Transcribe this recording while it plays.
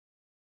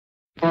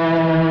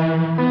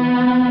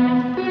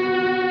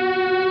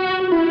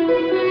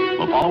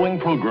following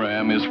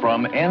program is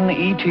from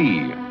NET,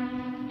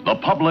 the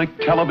Public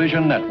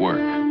Television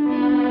Network.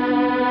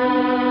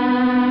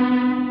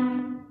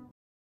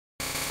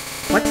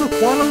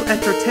 Quetzalcoatl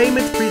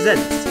Entertainment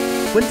presents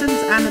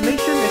Quinton's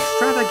Animation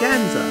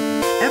Extravaganza,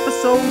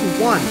 Episode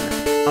 1,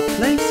 A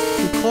Place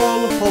to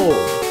Call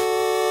Home.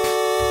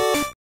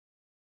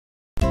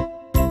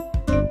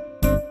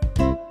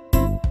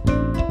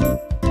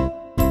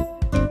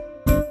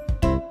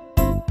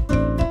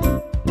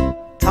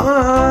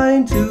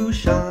 Time to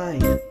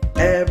shine,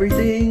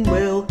 everything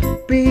will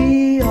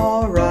be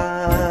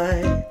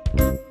alright.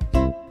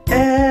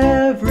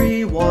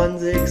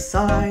 Everyone's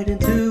excited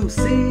to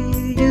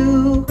see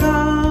you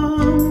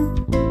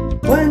come.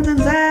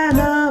 Quinton's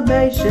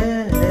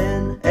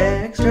Animation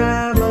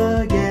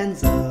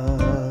Extravaganza.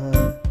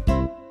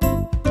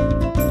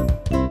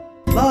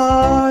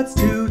 Lots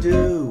to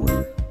do,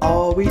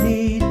 all we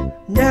need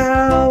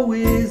now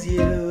is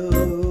you.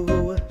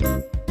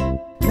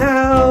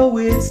 Now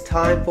it's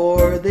time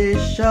for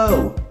this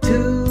show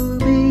to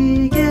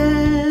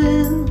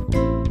begin.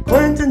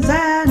 Quinton's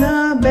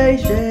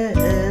Animation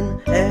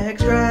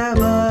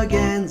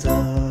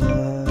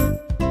Extravaganza.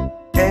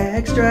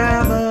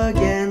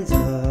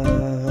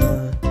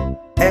 Extravaganza.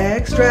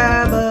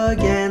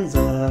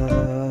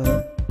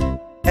 Extravaganza.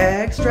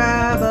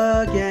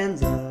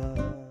 Extravaganza.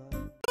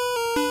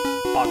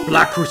 Our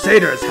Black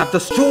Crusaders have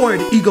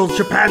destroyed Eagle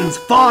Japan's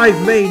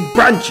 5 main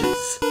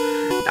branches.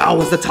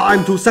 Now is the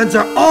time to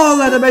censor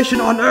all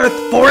animation on Earth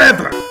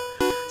forever!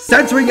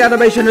 Censoring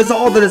animation is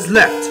all that is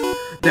left.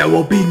 There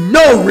will be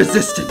no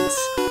resistance.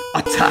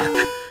 Attack,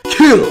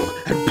 kill,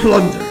 and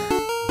plunder.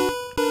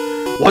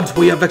 Once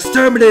we have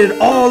exterminated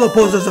all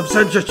opposers of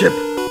censorship,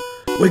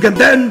 we can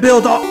then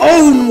build our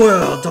own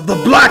world of the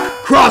Black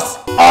Cross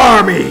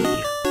Army!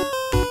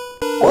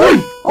 Oi!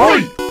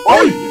 Oi!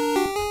 Oi!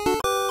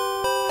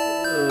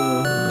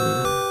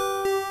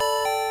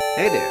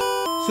 Hey there.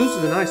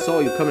 Susan and I saw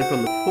you coming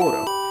from the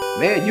portal.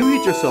 Man, you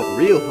hit yourself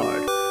real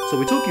hard, so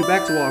we took you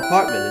back to our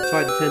apartment and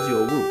tried to tend to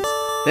your wounds.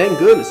 Thank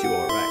goodness you're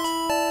alright.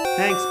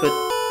 Thanks, but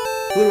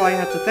who do I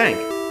have to thank?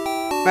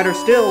 Better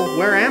still,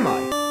 where am I?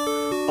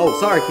 Oh,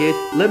 sorry kid,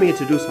 let me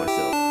introduce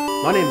myself.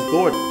 My name's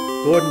Gordon.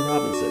 Gordon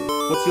Robinson.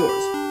 What's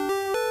yours?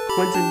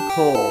 Quinton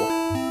Cole.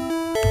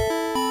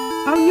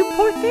 Oh, you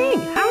poor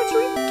thing! How did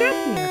you even get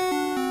here?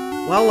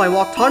 Well, I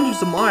walked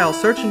hundreds of miles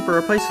searching for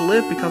a place to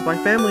live because my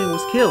family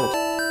was killed.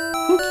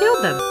 Who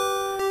killed them?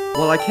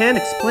 Well, I can't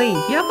explain.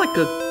 He had like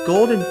a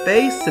golden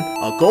face, and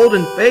a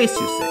golden face,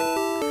 you say?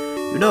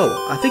 You know,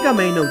 I think I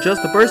may know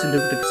just the person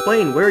who could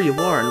explain where you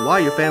are and why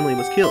your family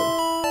was killed.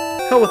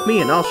 Come with me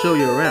and I'll show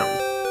you around.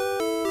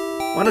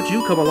 Why don't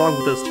you come along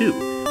with us too?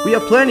 We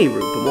have plenty of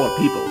room for more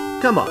people.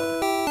 Come on.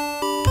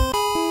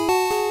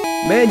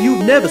 Man,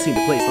 you've never seen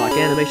a place like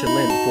Animation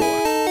Land before.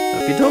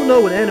 Now, if you don't know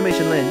what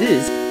Animation Land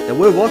is, then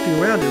we're walking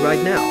around it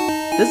right now.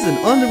 This is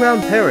an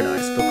underground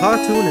paradise for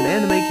cartoon and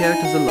anime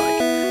characters alike,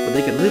 where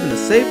they can live in a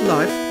safe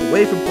life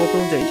away from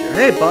corporal danger.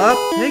 Hey Bob!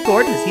 Hey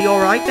Gordon, is he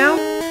alright now?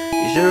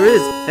 He sure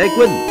is. Hey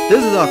Quinton,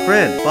 this is our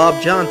friend, Bob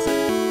Johnson.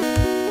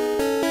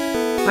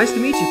 Nice to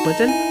meet you,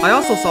 Quinton. I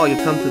also saw you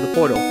come through the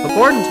portal, but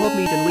Gordon told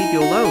me he didn't leave you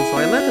alone, so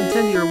I let them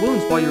tend to your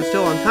wounds while you were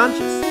still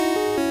unconscious.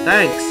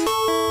 Thanks.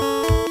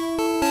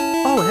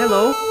 Oh,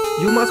 hello.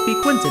 You must be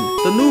Quinton,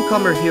 the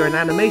newcomer here in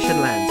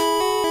Animation Land.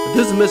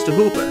 This is Mr.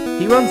 Hooper.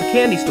 He runs a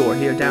candy store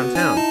here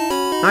downtown.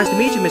 Nice to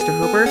meet you, Mr.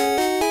 Hooper.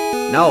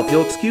 Now, if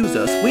you'll excuse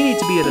us, we need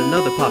to be at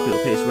another popular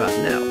place right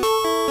now.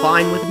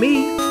 Fine with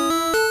me.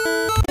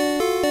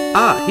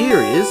 Ah, here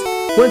he is.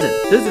 Quinton,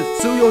 this is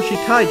Tsuyoshi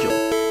Kaijo.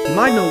 You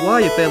might know why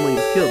your family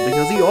was killed,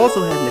 because he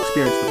also had an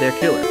experience with their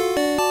killer.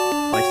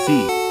 I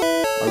see.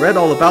 I read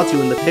all about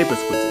you in the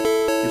papers, Quinton.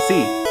 You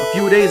see, a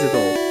few days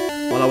ago,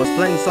 while I was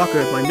playing soccer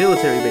at my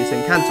military base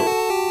in Kanto,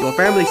 your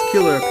family's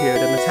killer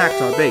appeared and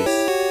attacked our base.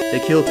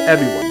 They killed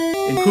everyone,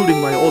 including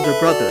my older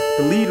brother,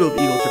 the leader of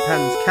Eagle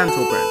Japan's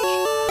Kanto branch.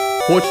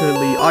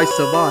 Fortunately, I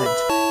survived,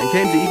 and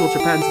came to Eagle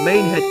Japan's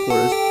main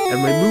headquarters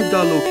and removed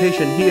our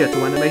location here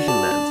to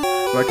Animation Land,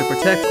 where I could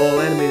protect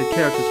all animated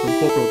characters from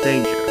corporal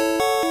danger.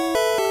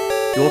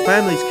 Your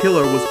family's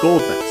killer was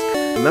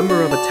Goldmask, a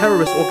member of a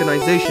terrorist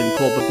organization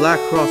called the Black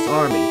Cross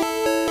Army.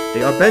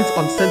 They are bent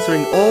on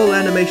censoring all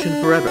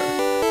animation forever.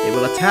 They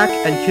will attack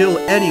and kill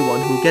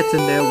anyone who gets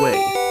in their way.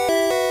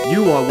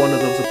 You are one of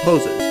those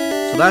opposers.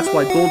 So that's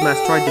why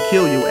Goldmask tried to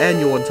kill you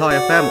and your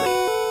entire family.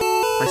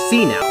 I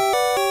see now.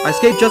 I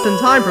escaped just in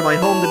time for my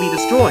home to be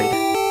destroyed.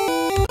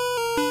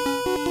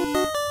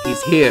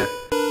 He's here.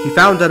 He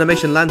found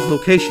Animation Land's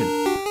location.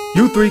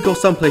 You three go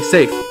someplace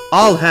safe.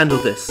 I'll handle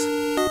this.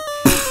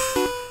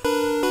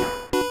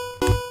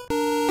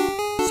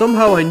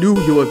 Somehow I knew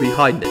you were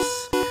behind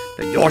this.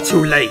 But you're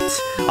too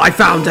late. I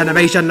found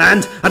Animation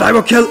Land, and I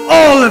will kill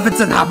all of its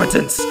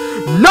inhabitants.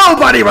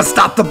 Nobody will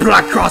stop the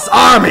Black Cross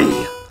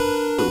Army!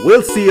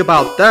 We'll see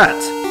about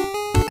that.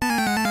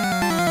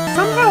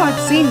 Somehow I've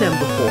seen them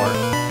before.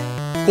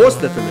 Of course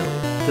they're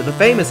familiar. They're the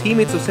famous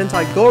Himitsu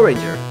Sentai Go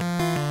Ranger.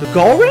 The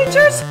Go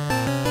Rangers?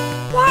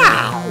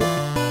 Wow!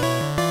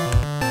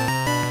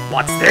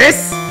 What's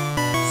this?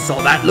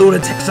 So that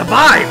lunatic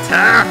survived,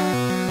 huh?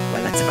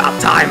 Well, it's about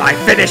time I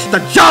finish the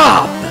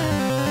job!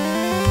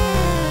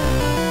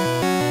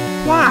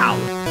 Wow,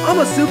 I'm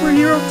a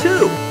superhero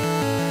too!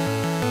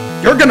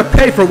 You're gonna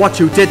pay for what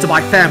you did to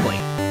my family!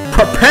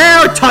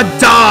 Prepare to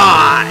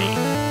die!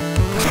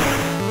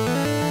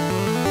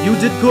 You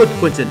did good,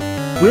 Quinton.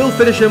 We'll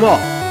finish him off.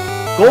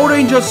 Gold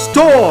Ranger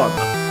Storm!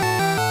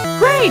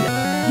 Green!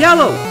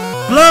 Yellow!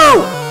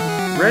 Blue!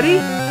 Ready?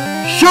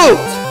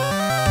 Shoot!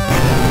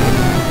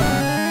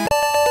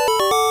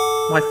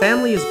 My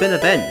family has been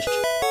avenged.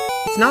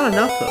 It's not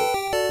enough, though.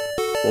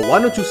 Well,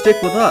 why don't you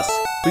stick with us?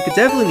 We could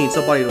definitely need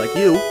somebody like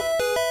you.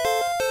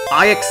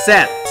 I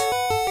accept.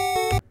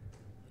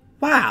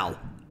 Wow,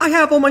 I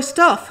have all my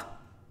stuff.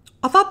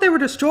 I thought they were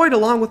destroyed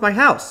along with my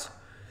house.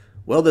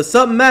 Well, there's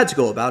something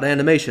magical about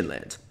Animation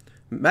Land.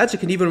 Magic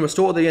can even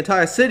restore the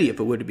entire city if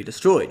it were to be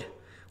destroyed.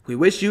 We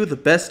wish you the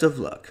best of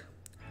luck.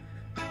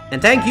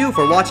 And thank you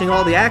for watching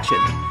all the action.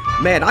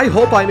 Man, I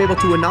hope I'm able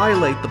to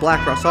annihilate the Black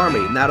Cross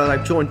Army now that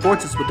I've joined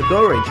forces with the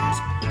Go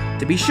Rangers.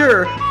 To be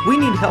sure, we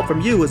need help from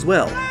you as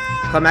well.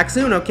 Come back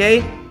soon,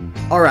 okay?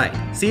 Alright,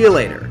 see you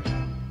later.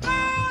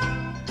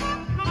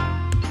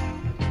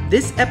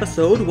 This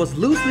episode was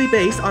loosely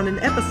based on an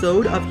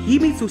episode of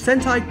Himitsu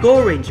Sentai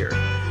Go Ranger,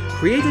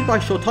 created by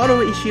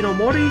Shotaro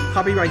Ishinomori,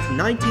 copyright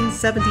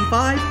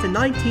 1975 to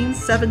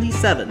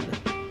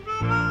 1977.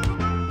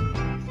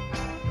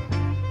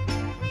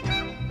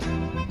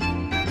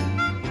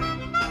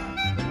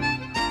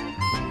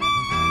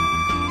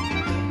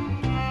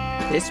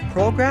 This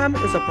program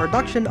is a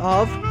production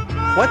of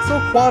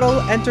Quetzalcoatl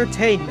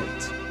Entertainment.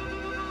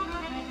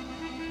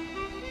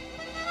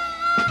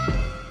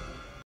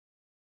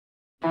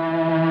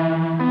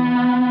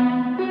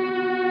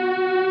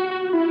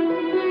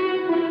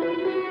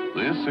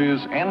 This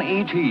is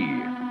NET,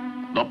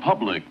 the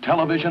Public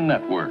Television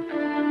Network.